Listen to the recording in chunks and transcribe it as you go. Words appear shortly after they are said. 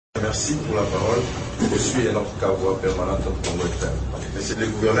Merci pour la parole. Je suis un voix permanente au Congo FM. Monsieur le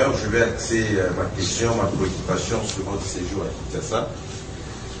gouverneur, je vais axer ma question, ma préoccupation sur votre séjour à Kinshasa.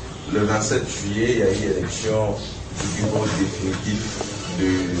 Le 27 juillet, il y a eu élection du bureau définitif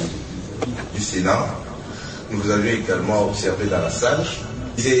du Sénat. Nous avions également observé dans la salle.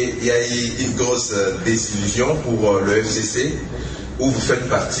 Il y a eu une grosse désillusion pour le FCC, où vous faites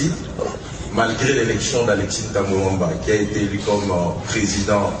partie, malgré l'élection d'Alexis Tamouamba, qui a été élu comme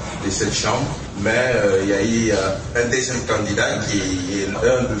président de cette chambre. Mais il y a eu un deuxième candidat qui est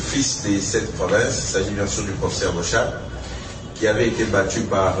un des fils de cette province, il s'agit bien sûr du professeur Bochal, qui avait été battu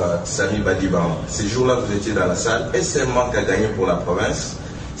par Sami Badiban. Ces jours-là, vous étiez dans la salle. Est-ce un manque à gagner pour la province?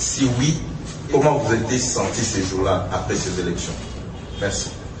 Si oui, comment vous étiez senti ces jours-là après ces élections?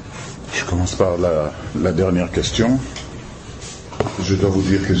 Merci. Je commence par la dernière question. Je dois vous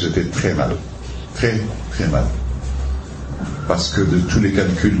dire que j'étais très mal. Très, très mal. Parce que de tous les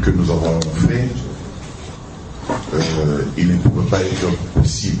calculs que nous avons faits, il ne pouvait pas être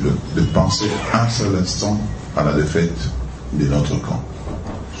possible de penser un seul instant à la défaite de notre camp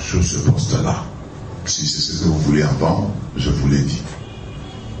sur ce poste-là. Si c'est ce que vous voulez entendre, je vous l'ai dit.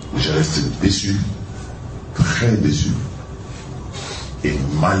 J'ai resté déçu, très déçu. Et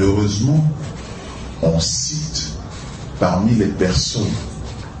malheureusement, on cite parmi les personnes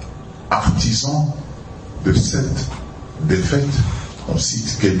artisans de cette défaite, on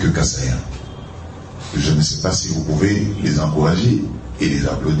cite quelques Kassaïens. Je ne sais pas si vous pouvez les encourager et les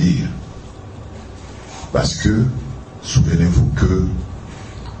applaudir. Parce que, souvenez-vous que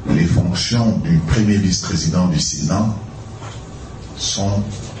les fonctions du premier vice-président du Sénat sont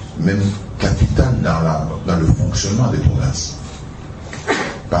même capitales dans le fonctionnement des provinces.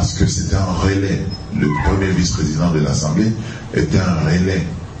 Parce que c'est un relais. Le premier vice-président de l'Assemblée était un relais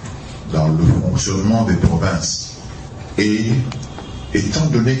dans le fonctionnement des provinces. Et étant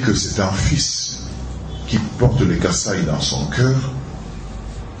donné que c'est un fils qui porte le Kasaï dans son cœur,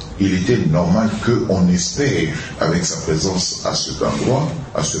 il était normal qu'on espère, avec sa présence à cet endroit,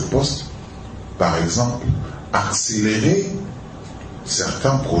 à ce poste, par exemple, accélérer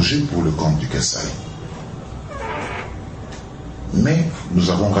certains projets pour le compte du Kasaï. Mais nous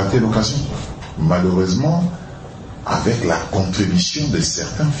avons raté l'occasion, malheureusement, avec la contribution de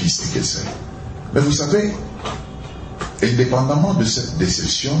certains fils de Kasaï. Mais vous savez, indépendamment de cette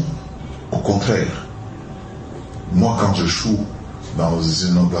déception, au contraire, moi quand je choue dans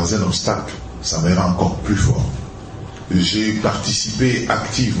un obstacle, ça me rend encore plus fort. J'ai participé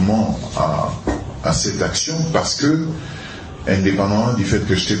activement à cette action parce que, indépendamment du fait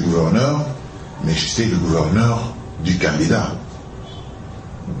que j'étais gouverneur, mais j'étais le gouverneur du candidat.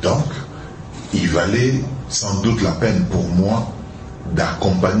 Donc, il valait sans doute la peine pour moi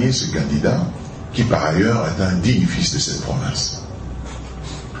d'accompagner ce candidat qui par ailleurs est un digne fils de cette province.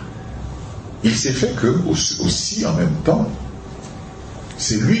 Il s'est fait que, aussi en même temps,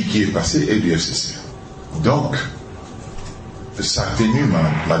 c'est lui qui est passé et du FCC. Donc, ça a tenu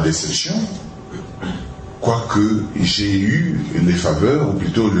ma déception, quoique j'ai eu les faveurs, ou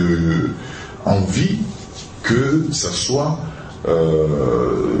plutôt l'envie que ça soit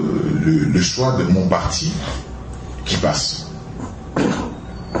le choix de mon parti qui passe.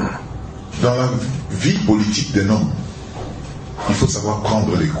 Dans la vie politique d'un homme, il faut savoir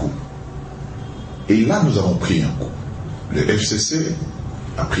prendre les coups. Et là, nous avons pris un coup. Le FCC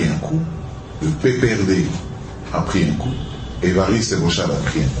a pris un coup, le PPRD a pris un coup, Évariste Bochal a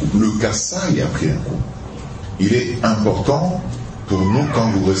pris un coup, le Kasaï a pris un coup. Il est important pour nous,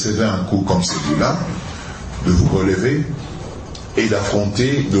 quand vous recevez un coup comme celui-là, de vous relever et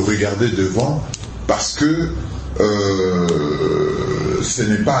d'affronter, de regarder devant, parce que ce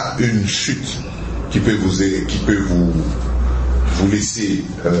n'est pas une chute qui peut vous laisser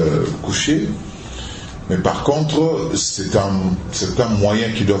coucher, mais par contre, c'est un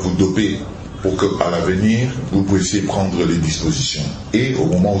moyen qui doit vous doper pour qu'à l'avenir, vous puissiez prendre les dispositions. Et au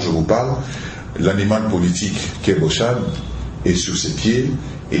moment où je vous parle, l'animal politique qu'est Bochal est sur ses pieds,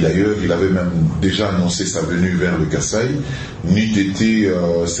 et d'ailleurs, il avait même déjà annoncé sa venue vers le Kasaï, n'eût été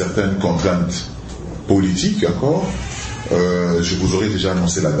certaines contraintes politiques, d'accord, je vous aurais déjà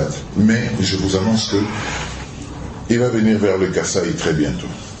annoncé la date. Mais je vous annonce qu'il va venir vers le Kasaï très bientôt.